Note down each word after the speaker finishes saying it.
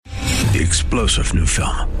The explosive new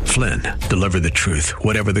film, Flynn, deliver the truth,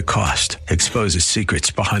 whatever the cost. Exposes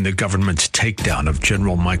secrets behind the government's takedown of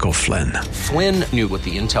General Michael Flynn. Flynn knew what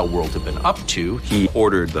the intel world had been up to. He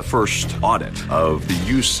ordered the first audit of the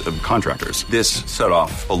use of contractors. This set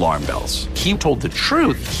off alarm bells. He told the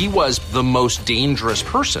truth. He was the most dangerous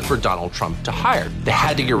person for Donald Trump to hire. They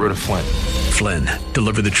had to get rid of Flynn. Flynn,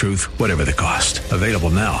 deliver the truth, whatever the cost. Available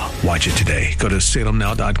now. Watch it today. Go to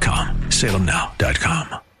salemnow.com.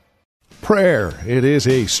 salemnow.com. Prayer, it is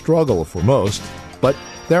a struggle for most, but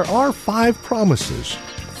there are 5 promises,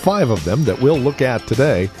 5 of them that we'll look at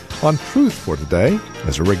today on Truth for Today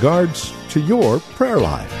as it regards to your prayer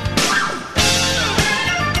life.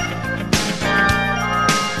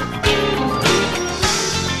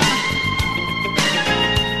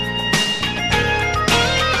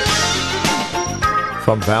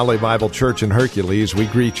 From Valley Bible Church in Hercules, we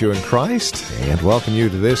greet you in Christ and welcome you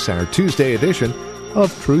to this, our Tuesday edition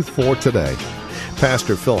of Truth for Today.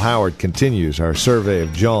 Pastor Phil Howard continues our survey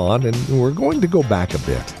of John, and we're going to go back a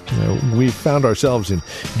bit. We found ourselves in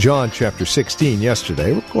John chapter 16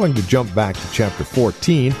 yesterday. We're going to jump back to chapter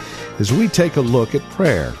 14 as we take a look at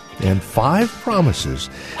prayer and 5 promises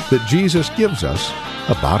that Jesus gives us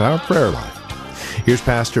about our prayer life. Here's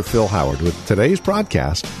Pastor Phil Howard with today's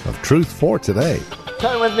broadcast of Truth for Today.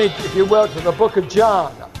 Turn with me, if you will, to the book of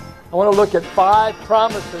John. I want to look at 5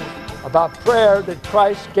 promises about prayer that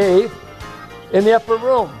Christ gave in the upper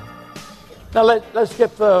room. Now let's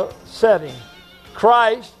get the setting.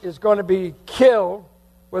 Christ is going to be killed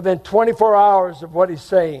within 24 hours of what he's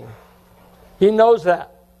saying. He knows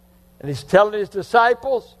that. And he's telling his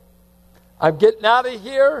disciples, I'm getting out of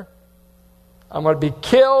here. I'm going to be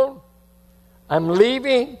killed. I'm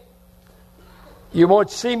leaving. You won't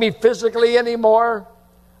see me physically anymore.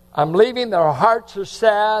 I'm leaving. Their hearts are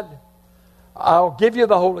sad. I'll give you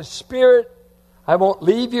the Holy Spirit. I won't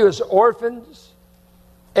leave you as orphans.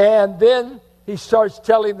 And then he starts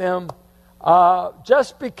telling them,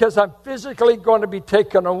 just because I'm physically going to be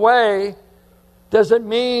taken away doesn't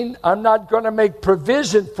mean I'm not going to make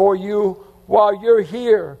provision for you while you're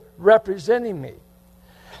here representing me.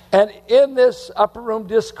 And in this upper room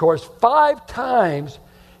discourse, 5 times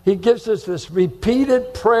he gives us this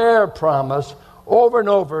repeated prayer promise over and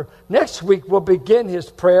over. Next week we'll begin his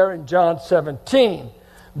prayer in John 17.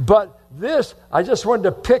 But this, I just wanted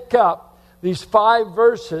to pick up these 5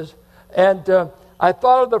 verses, and I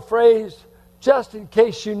thought of the phrase, just in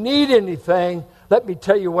case you need anything, let me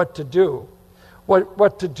tell you what to do.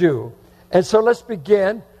 What to do. And so let's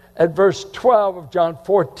begin at verse 12 of John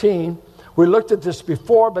 14. We looked at this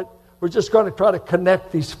before, but we're just going to try to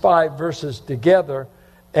connect these 5 verses together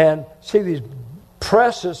and see these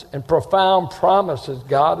precious and profound promises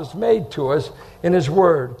God has made to us in his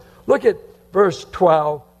word. Look at verse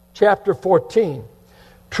 12, chapter 14.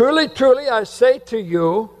 Truly, truly, I say to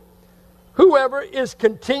you, whoever is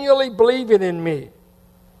continually believing in me.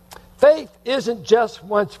 Faith isn't just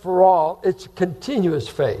once for all, it's continuous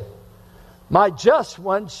faith. My just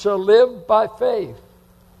ones shall live by faith.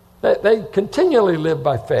 They continually live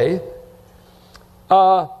by faith.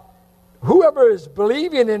 Whoever is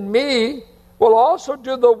believing in me will also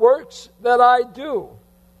do the works that I do.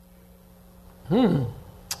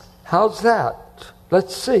 How's that?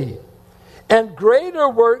 Let's see. And greater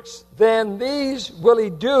works than these will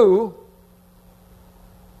he do,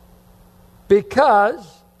 because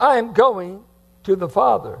I am going to the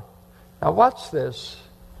Father. Now watch this.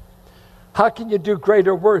 How can you do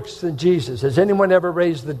greater works than Jesus? Has anyone ever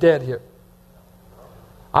raised the dead here?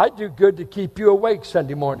 I do good to keep you awake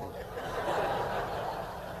Sunday morning.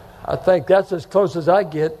 I think that's as close as I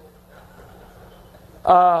get.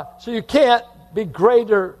 So you can't be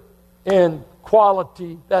greater in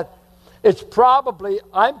quality. That it's probably,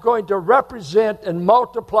 I'm going to represent and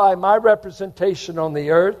multiply my representation on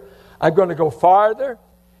the earth. I'm going to go farther.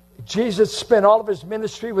 Jesus spent all of his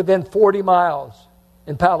ministry within 40 miles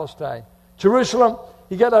in Palestine. Jerusalem,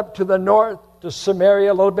 he got up to the north, to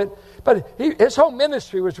Samaria a little bit. But his whole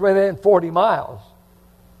ministry was within 40 miles.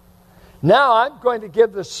 Now I'm going to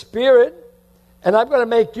give the Spirit, and I'm going to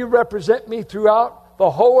make you represent me throughout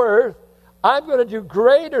the whole earth. I'm going to do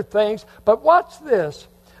greater things. But watch this.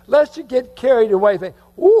 Lest you get carried away, think,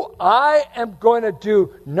 I am going to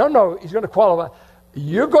do. No, he's going to qualify.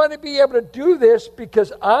 You're going to be able to do this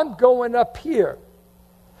because I'm going up here.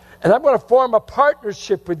 And I'm going to form a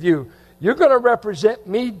partnership with you. You're going to represent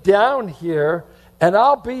me down here, and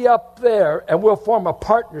I'll be up there, and we'll form a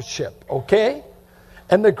partnership, okay?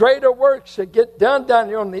 And the greater works that get done down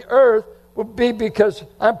here on the earth will be because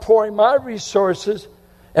I'm pouring my resources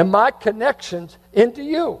and my connections into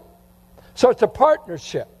you. So it's a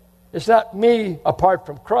partnership. It's not me apart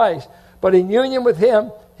from Christ, but in union with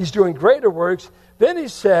him, he's doing greater works. Then he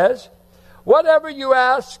says, whatever you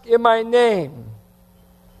ask in my name,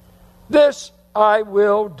 this I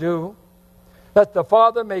will do, that the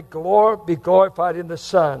Father may be glorified in the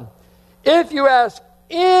Son. If you ask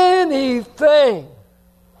anything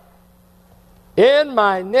in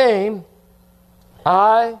my name,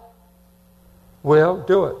 I will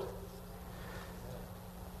do it.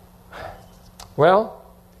 Well,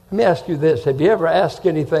 let me ask you this. Have you ever asked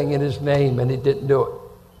anything in his name and he didn't do it?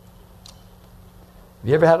 Have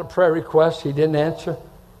you ever had a prayer request he didn't answer?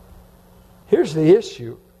 Here's the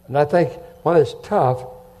issue, and I think one that's tough,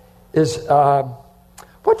 is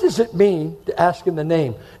what does it mean to ask in the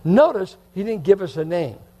name? Notice he didn't give us a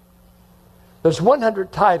name. There's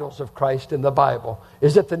 100 titles of Christ in the Bible.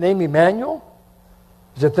 Is it the name Emmanuel?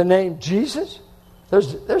 Is it the name Jesus?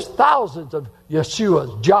 There's thousands of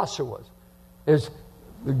Yeshuas, Joshuas.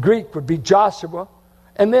 The Greek would be Joshua.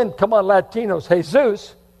 And then, come on, Latinos,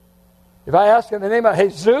 Jesus. If I ask in the name of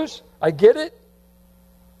Jesus, I get it.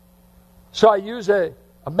 So I use a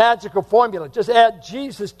magical formula. Just add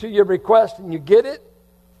Jesus to your request and you get it.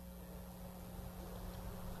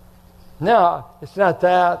 No, it's not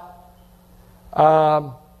that.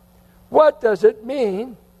 What does it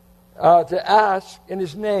mean to ask in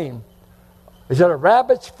his name? Is that a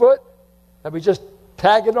rabbit's foot that we just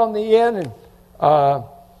tag it on the end?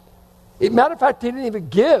 And matter of fact, he didn't even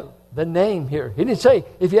give the name here. He didn't say,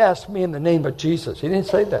 if you ask me in the name of Jesus. He didn't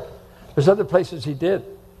say that. There's other places he did.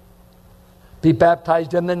 Be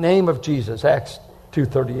baptized in the name of Jesus, Acts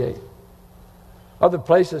 2:38. Other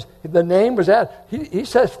places, the name was added. He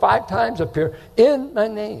says 5 times up here, in my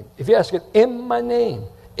name. If you ask it, in my name,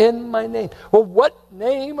 in my name. Well, what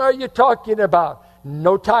name are you talking about?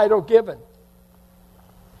 No title given.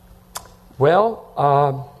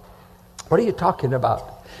 Well, what are you talking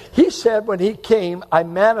about? He said when he came, I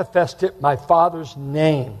manifested my Father's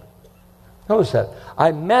name. Notice that.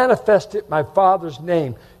 I manifested my Father's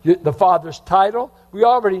name. The Father's title, we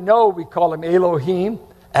already know we call him Elohim,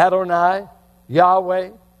 Adonai, Yahweh,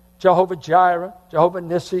 Jehovah Jireh, Jehovah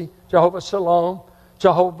Nissi, Jehovah Shalom,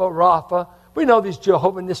 Jehovah Rapha. We know these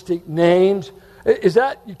Jehovah-nistic names. Is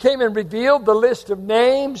that, you came and revealed the list of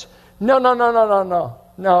names?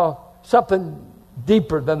 No, something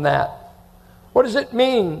deeper than that. What does it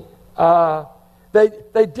mean?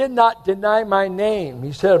 They did not deny my name,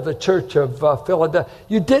 he said of the church of Philadelphia.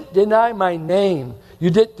 You didn't deny my name.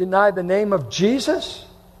 You didn't deny the name of Jesus?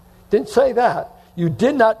 Didn't say that. You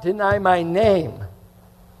did not deny my name.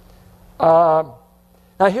 Now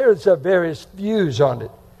here's various views on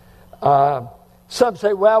it. Some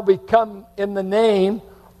say, well, we come in the name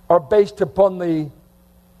are based upon the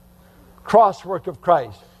cross work of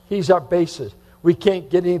Christ. He's our basis. We can't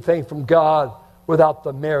get anything from God without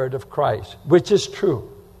the merit of Christ, which is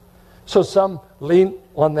true. So some lean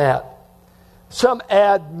on that. Some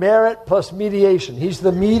add merit plus mediation. He's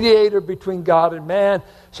the mediator between God and man.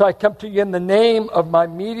 So I come to you in the name of my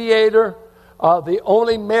mediator. The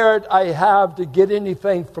only merit I have to get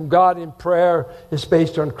anything from God in prayer is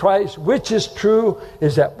based on Christ, which is true.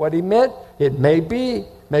 Is that what he meant? It may be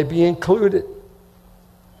included.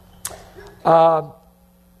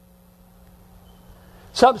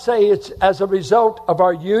 Some say it's as a result of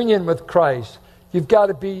our union with Christ. You've got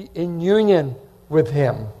to be in union with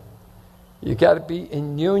him. You've got to be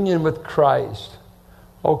in union with Christ.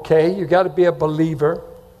 Okay, you've got to be a believer.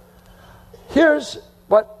 Here's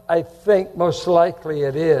what I think most likely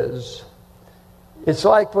it is. It's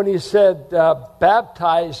like when he said,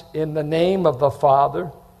 baptize in the name of the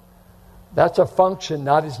Father. That's a function,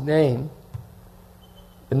 not his name.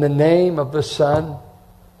 In the name of the Son.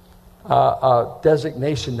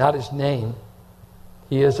 Designation, not his name.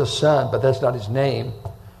 He is a son, but that's not his name.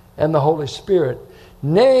 And the Holy Spirit.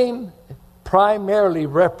 Name primarily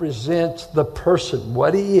represents the person,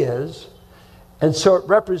 what he is. And so it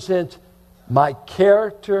represents my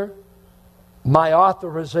character, my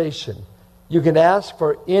authorization. You can ask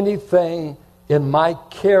for anything in my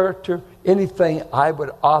character, anything I would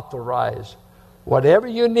authorize. Whatever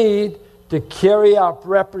you need to carry out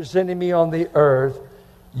representing me on the earth,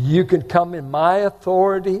 you can come in my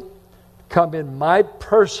authority, come in my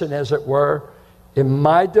person, as it were, in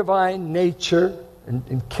my divine nature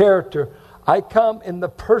and character. I come in the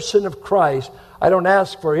person of Christ. I don't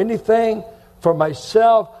ask for anything for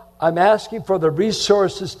myself. I'm asking for the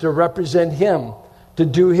resources to represent him, to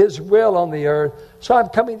do his will on the earth. So I'm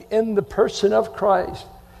coming in the person of Christ.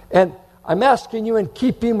 And I'm asking you in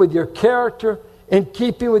keeping with your character, in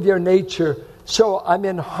keeping with your nature, so I'm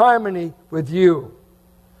in harmony with you.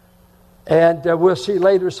 And we'll see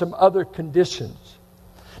later some other conditions.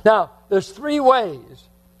 Now, there's 3 ways,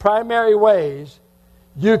 primary ways,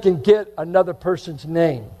 you can get another person's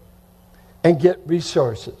name and get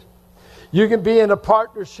resources. You can be in a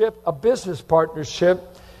partnership, a business partnership,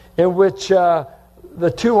 in which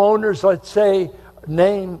the 2 owners, let's say,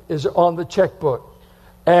 name is on the checkbook.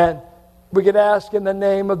 And we could ask in the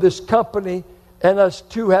name of this company, and us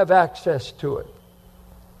 2 have access to it.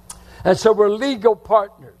 And so we're legal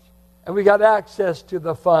partners, and we got access to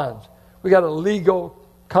the funds. We got a legal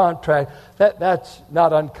contract. That's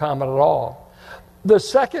not uncommon at all. The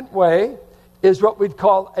second way is what we'd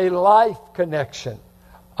call a life connection.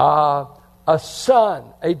 A son,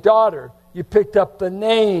 a daughter, you picked up the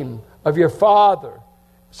name of your father.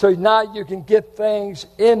 So now you can get things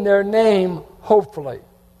in their name, hopefully.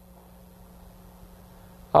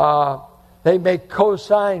 They may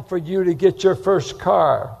co-sign for you to get your first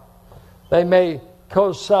car. They may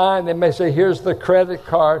co-sign, they may say, here's the credit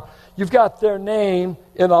card. You've got their name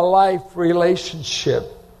in a life relationship.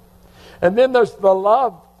 And then there's the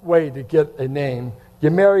love way to get a name. You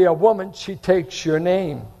marry a woman, she takes your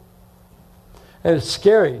name. And it's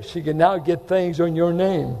scary. She can now get things on your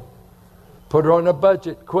name. Put her on a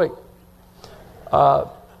budget, quick.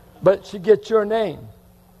 But she gets your name.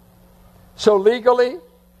 So legally,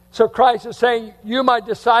 so Christ is saying, you my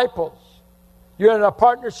disciples, you're in a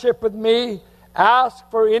partnership with me. Ask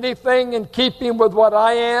for anything in keeping with what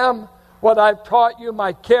I am, what I've taught you,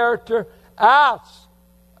 my character. Ask.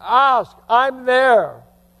 I'm there.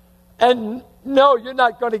 And no, you're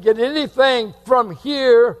not going to get anything from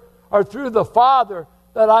here or through the Father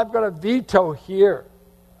that I'm going to veto here.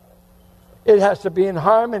 It has to be in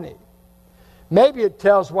harmony. Maybe it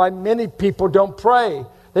tells why many people don't pray.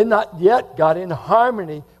 They've not yet got in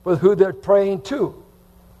harmony with who they're praying to.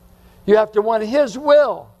 You have to want His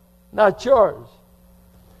will, not yours.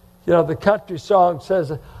 You know, the country song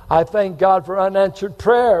says, I thank God for unanswered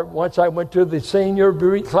prayer. Once I went to the senior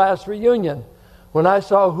class reunion. When I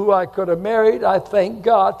saw who I could have married, I thank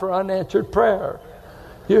God for unanswered prayer.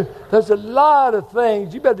 There's a lot of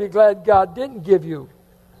things you better be glad God didn't give you.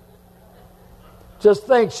 Just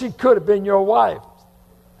think, she could have been your wife.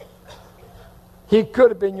 He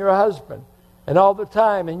could have been your husband. And all the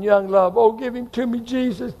time in young love, oh, give him to me,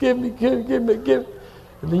 Jesus. Give me.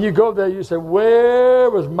 And then you go there, you say, where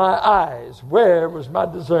was my eyes? Where was my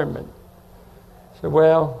discernment? So,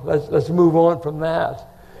 well, let's move on from that.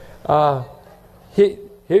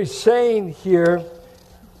 He's saying here,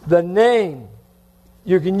 the name.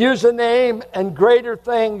 You can use a name and greater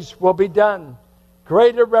things will be done.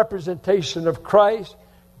 Greater representation of Christ.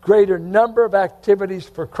 Greater number of activities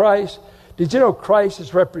for Christ. Did you know Christ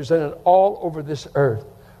is represented all over this earth?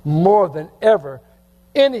 More than ever,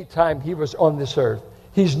 any time He was on this earth.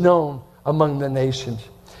 He's known among the nations.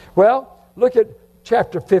 Well, look at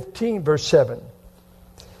chapter 15, verse 7.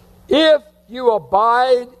 If you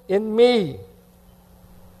abide in me,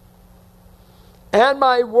 and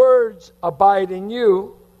my words abide in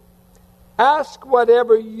you, ask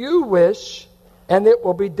whatever you wish, and it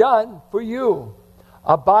will be done for you.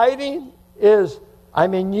 Abiding is,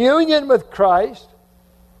 I'm in union with Christ,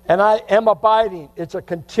 and I am abiding. It's a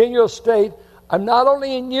continual state. I'm not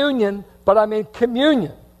only in union, but I'm in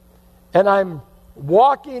communion. And I'm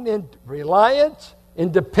walking in reliance,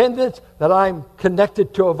 in dependence, that I'm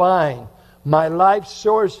connected to a vine. My life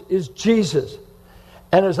source is Jesus.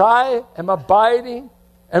 And as I am abiding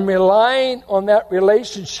and relying on that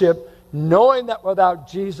relationship, knowing that without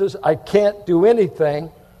Jesus I can't do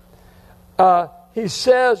anything, He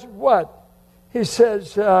says what? He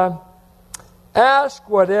says, ask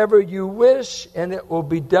whatever you wish and it will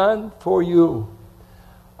be done for you.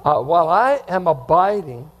 While I am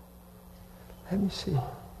abiding, let me see.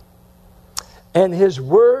 And His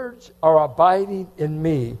words are abiding in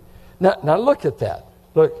me. Now look at that.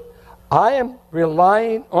 Look, I am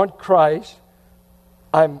relying on Christ.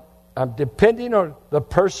 I'm depending on the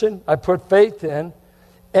person I put faith in.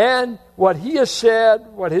 And what He has said,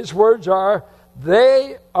 what His words are,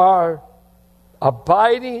 they are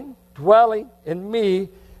abiding, dwelling in me.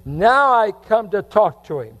 Now I come to talk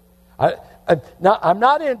to Him. Now, I'm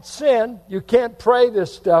not in sin. You can't pray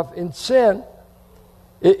this stuff in sin.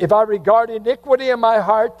 If I regard iniquity in my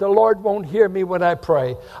heart, the Lord won't hear me when I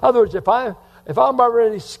pray. In other words, if I'm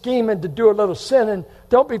already scheming to do a little sinning,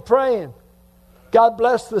 don't be praying. God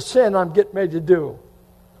bless the sin I'm getting ready to do.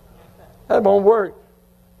 That won't work.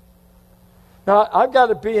 Now, I've got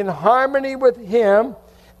to be in harmony with Him,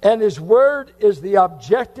 and His Word is the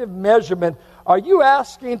objective measurement. Are you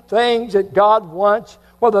asking things that God wants?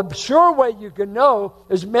 Well, the sure way you can know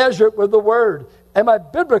is measure it with the Word. Am I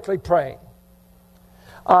biblically praying?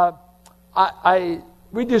 I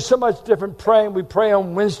we do so much different praying. We pray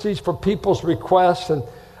on Wednesdays for people's requests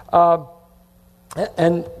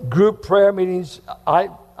and group prayer meetings. I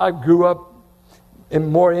grew up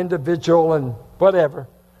in more individual and whatever.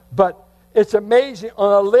 But it's amazing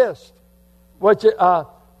on a list.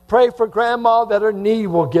 Pray for grandma that her knee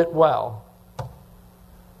will get well.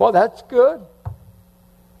 Well, that's good.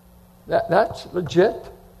 That's legit.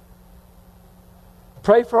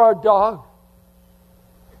 Pray for our dog.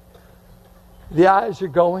 The eyes are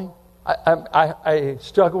going. I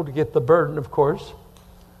struggle to get the burden, of course.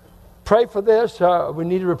 Pray for this. We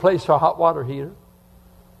need to replace our hot water heater.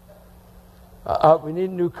 We need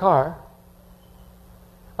a new car.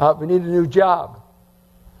 We need a new job.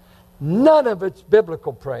 None of it's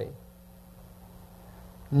biblical praying.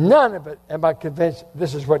 None of it am I convinced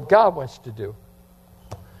this is what God wants to do.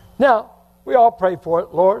 Now, we all pray for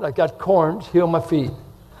it. Lord, I got corns, heal my feet.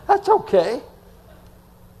 That's okay.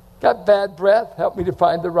 Got bad breath, help me to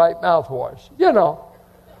find the right mouthwash. You know,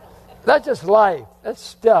 that's just life. That's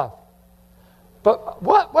stuff. But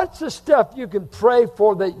what's the stuff you can pray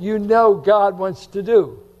for that you know God wants to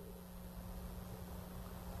do?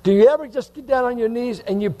 Do you ever just get down on your knees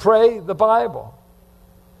and you pray the Bible?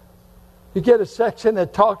 You get a section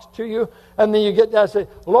that talks to you, and then you get down and say,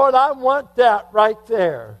 Lord, I want that right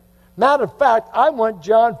there. Matter of fact, I want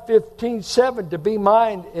John 15:7 to be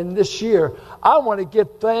mine in this year. I want to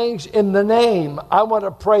get things in the name. I want to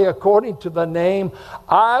pray according to the name.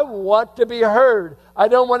 I want to be heard. I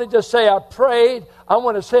don't want to just say I prayed. I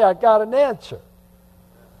want to say I got an answer.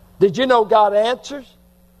 Did you know God answers?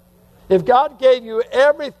 If God gave you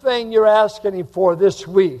everything you're asking Him for this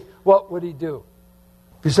week, what would He do?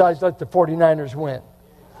 Besides let the 49ers win.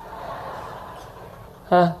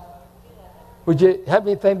 Huh? Would you have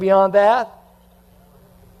anything beyond that?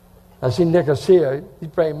 I see Nicosia. He's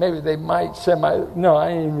praying maybe they might send my... No, I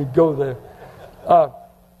didn't even go there.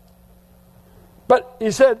 But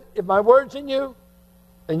he said, if my word's in you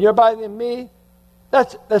and you're abiding in me,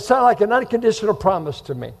 that sounds like an unconditional promise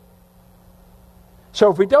to me.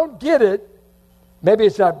 So if we don't get it, maybe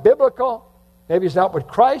it's not biblical, maybe it's not what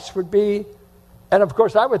Christ would be. And of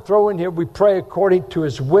course, I would throw in here, we pray according to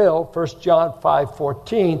His will, 1 John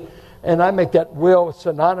 5:14. And I make that will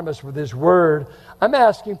synonymous with His word. I'm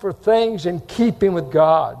asking for things in keeping with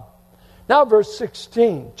God. Now verse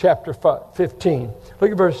 16, chapter 15.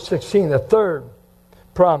 Look at verse 16, the third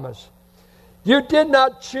promise. You did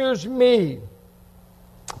not choose me,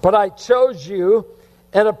 but I chose you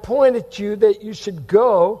and appointed you that you should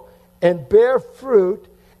go and bear fruit,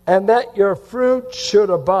 and that your fruit should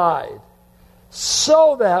abide,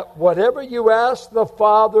 so that whatever you ask the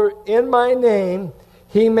Father in my name,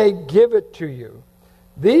 He may give it to you.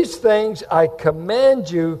 These things I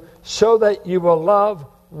command you so that you will love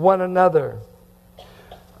one another.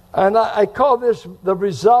 And I call this the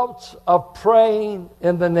results of praying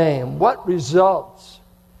in the name. What results?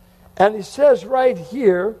 And he says right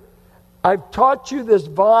here, I've taught you this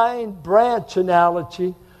vine branch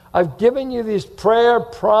analogy. I've given you these prayer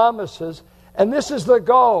promises, and this is the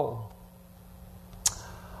goal.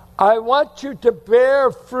 I want you to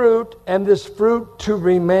bear fruit and this fruit to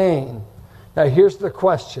remain. Now here's the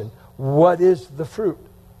question. What is the fruit?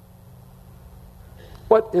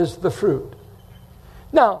 What is the fruit?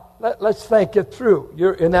 Now, let's think it through.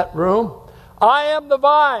 You're in that room. I am the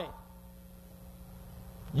vine.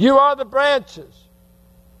 You are the branches.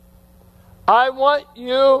 I want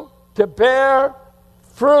you to bear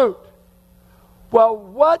fruit. Well,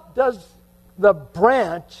 what does the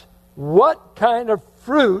branch, what kind of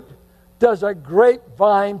fruit does a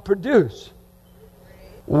grapevine produce?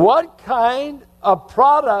 What kind of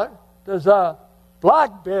product does a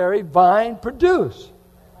blackberry vine produce?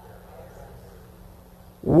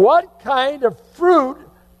 What kind of fruit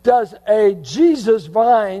does a Jesus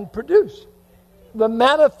vine produce? The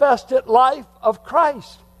manifested life of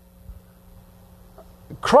Christ.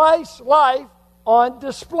 Christ's life on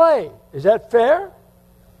display. Is that fair?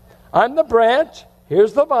 I'm the branch.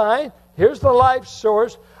 Here's the vine. Here's the life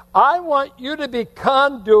source. I want you to be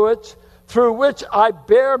conduits through which I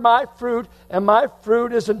bear my fruit, and my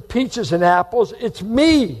fruit isn't peaches and apples. It's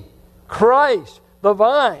me, Christ, the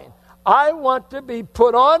vine. I want to be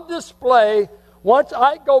put on display. Once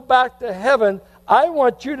I go back to heaven, I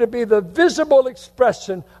want you to be the visible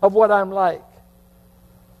expression of what I'm like.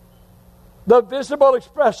 The visible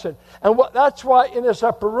expression. And that's why in this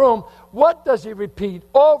upper room, what does he repeat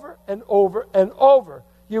over and over and over?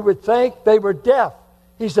 You would think they were deaf.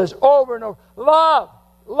 He says over and over, love,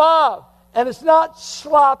 love. And it's not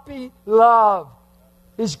sloppy love.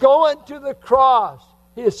 He's going to the cross.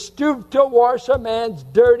 He has stooped to wash a man's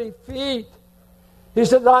dirty feet. He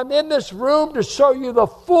said, I'm in this room to show you the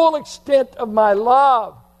full extent of my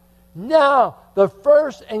love. Now, the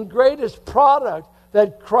first and greatest product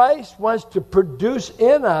that Christ wants to produce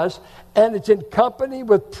in us, and it's in company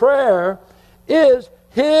with prayer, is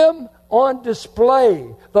Him on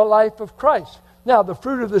display, the life of Christ. Now, the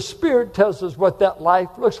fruit of the Spirit tells us what that life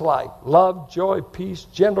looks like. Love, joy, peace,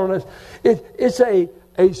 gentleness. It's a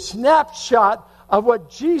snapshot of what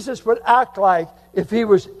Jesus would act like if He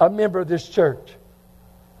was a member of this church.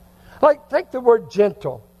 Like, take the word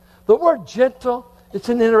gentle. The word gentle, it's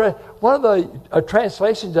one of the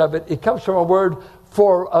translations of it, it comes from a word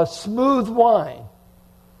for a smooth wine.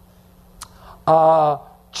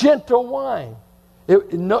 Gentle wine.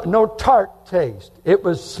 No tart taste. It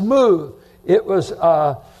was smooth. It was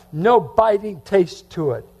no biting taste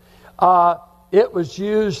to it. It was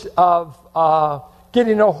used of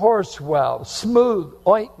getting a horse well, smooth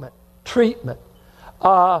ointment, treatment.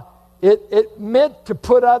 It meant to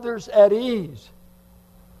put others at ease.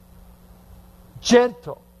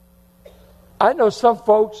 Gentle. I know some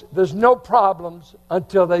folks, there's no problems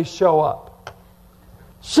until they show up.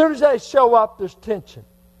 As soon as they show up, there's tension.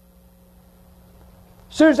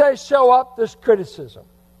 As soon as they show up, there's criticism.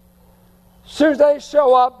 As soon as they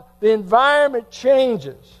show up, the environment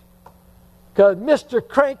changes. Because Mr.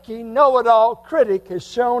 Cranky, know-it-all critic has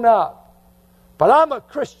shown up. But I'm a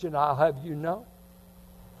Christian, I'll have you know.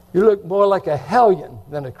 You look more like a hellion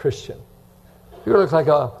than a Christian. You look like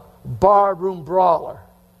a barroom brawler.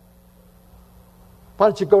 Why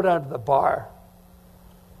don't you go down to the bar?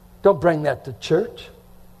 Don't bring that to church.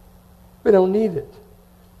 We don't need it.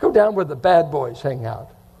 Go down where the bad boys hang out.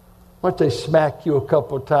 Once they smack you a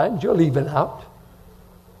couple of times, you'll even out.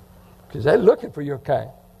 Because they're looking for your kind.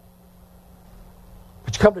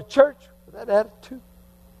 But you come to church with that attitude.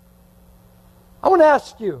 I want to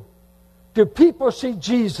ask you, do people see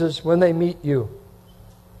Jesus when they meet you?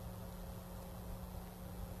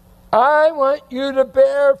 I want you to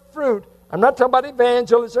bear fruit. I'm not talking about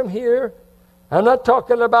evangelism here. I'm not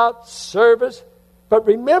talking about service. But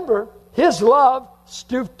remember, His love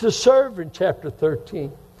stooped to serve in chapter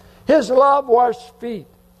 13. His love washed feet.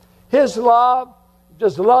 His love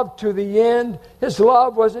just loved to the end. His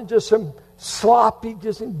love wasn't just some sloppy,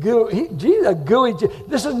 just gooey.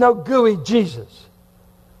 This is no gooey Jesus.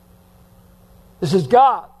 This is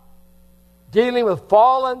God dealing with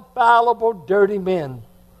fallen, fallible, dirty men.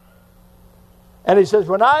 And He says,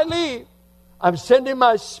 when I leave, I'm sending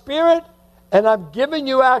my Spirit and I'm giving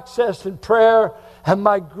you access in prayer. And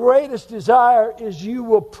my greatest desire is you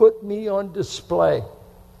will put me on display.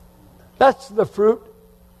 That's the fruit.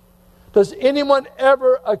 Does anyone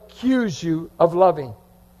ever accuse you of loving?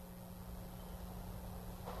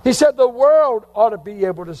 He said the world ought to be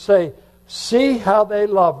able to say, see how they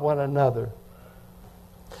love one another.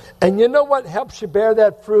 And you know what helps you bear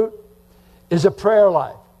that fruit? Is a prayer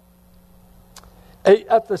life.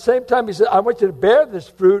 At the same time, He said, I want you to bear this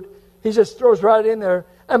fruit. He just throws right in there.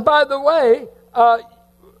 And by the way,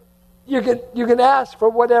 you can ask for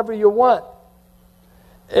whatever you want.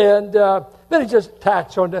 And then He just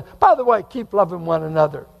tacks on to, by the way, keep loving one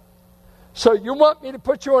another. So you want me to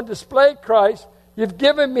put you on display, Christ. You've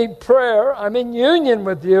given me prayer. I'm in union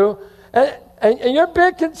with you. And your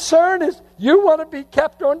big concern is you want to be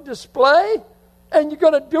kept on display? And you're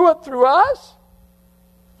going to do it through us?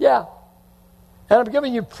 Yeah. And I'm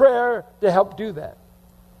giving you prayer to help do that.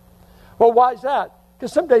 Well, why is that?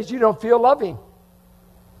 Because some days you don't feel loving.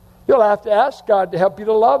 You'll have to ask God to help you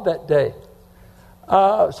to love that day.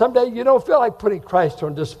 Someday you don't feel like putting Christ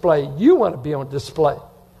on display. You want to be on display.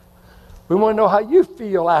 We want to know how you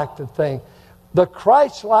feel, act, and think. The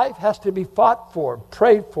Christ life has to be fought for,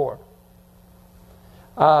 prayed for.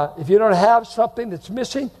 If you don't have something that's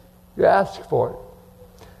missing, you ask for it.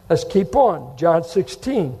 Let's keep on. John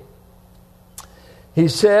 16. He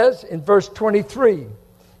says in verse 23,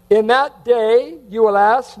 in that day you will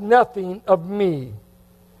ask nothing of me.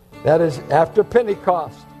 That is after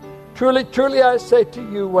Pentecost. Truly, truly I say to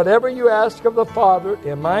you, whatever you ask of the Father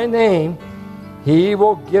in my name, He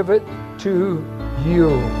will give it to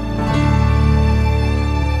you.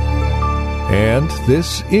 And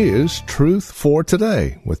this is Truth for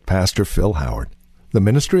Today with Pastor Phil Howard, the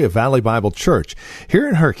ministry of Valley Bible Church here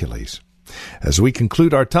in Hercules. As we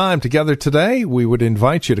conclude our time together today, we would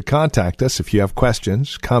invite you to contact us if you have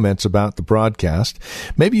questions, comments about the broadcast.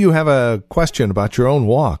 Maybe you have a question about your own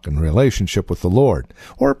walk and relationship with the Lord,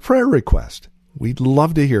 or a prayer request. We'd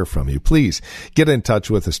love to hear from you. Please get in touch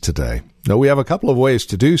with us today. Now, we have a couple of ways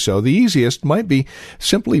to do so. The easiest might be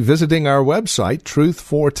simply visiting our website,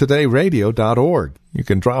 truthfortodayradio.org. You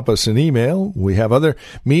can drop us an email. We have other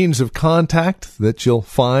means of contact that you'll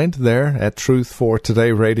find there at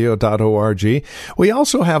truthfortodayradio.org. We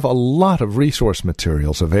also have a lot of resource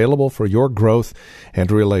materials available for your growth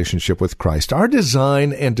and relationship with Christ. Our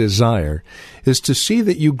design and desire is to see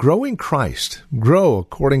that you grow in Christ, grow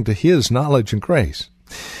according to His knowledge and grace.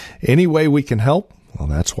 Any way we can help, well,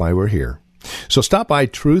 that's why we're here. So stop by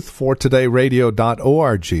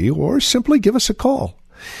truthfortodayradio.org or simply give us a call.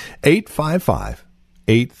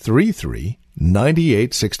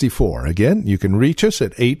 855-833-9864. Again, you can reach us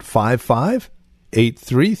at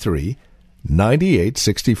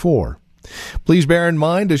 855-833-9864. Please bear in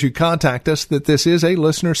mind as you contact us that this is a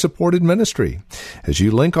listener-supported ministry. As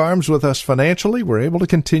you link arms with us financially, we're able to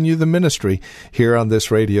continue the ministry here on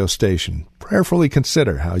this radio station. Prayerfully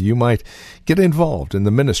consider how you might get involved in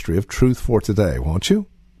the ministry of Truth for Today, won't you?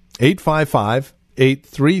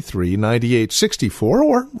 855-833-9864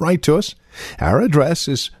 or write to us. Our address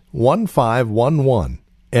is 1511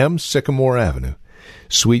 M. Sycamore Avenue,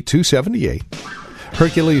 Suite 278,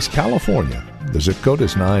 Hercules, California. The zip code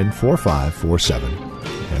is 94547.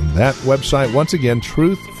 And that website, once again,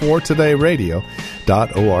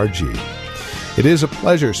 truthfortodayradio.org. It is a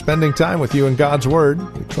pleasure spending time with you in God's Word.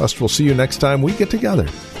 We trust we'll see you next time we get together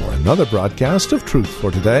for another broadcast of Truth for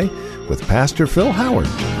Today with Pastor Phil Howard.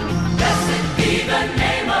 Blessed be the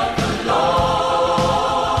name of the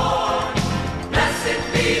Lord.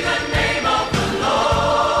 Blessed be the name of the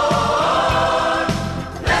Lord.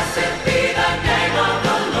 Blessed be the name of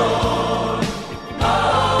the Lord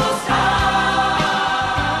Most High.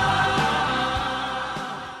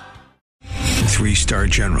 3-star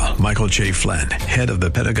General Michael J. Flynn, head of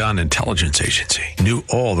the Pentagon Intelligence Agency, knew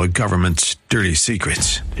all the government's dirty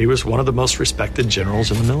secrets. He was one of the most respected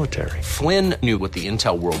generals in the military. Flynn knew what the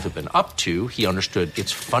intel world had been up to. He understood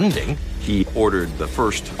its funding. He ordered the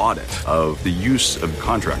first audit of the use of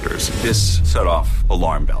contractors. This set off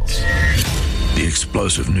alarm bells. The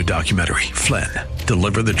explosive new documentary, Flynn,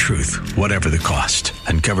 Deliver the Truth, Whatever the Cost,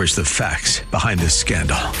 uncovers the facts behind this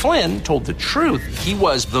scandal. Flynn told the truth. He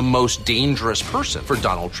was the most dangerous person for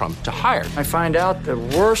Donald Trump to hire. I find out the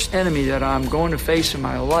worst enemy that I'm going to face in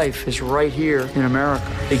my life is right here in America.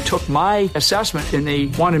 They took my assessment and they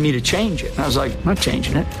wanted me to change it. And I was like, I'm not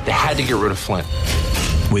changing it. They had to get rid of Flynn.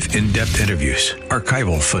 With in-depth interviews,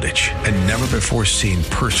 archival footage, and never-before-seen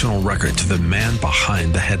personal records of the man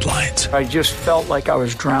behind the headlines. I just felt like I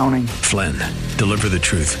was drowning. Flynn, Deliver the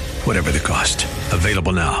Truth, Whatever the Cost.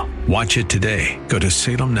 Available now. Watch it today. Go to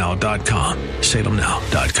salemnow.com.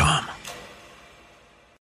 salemnow.com.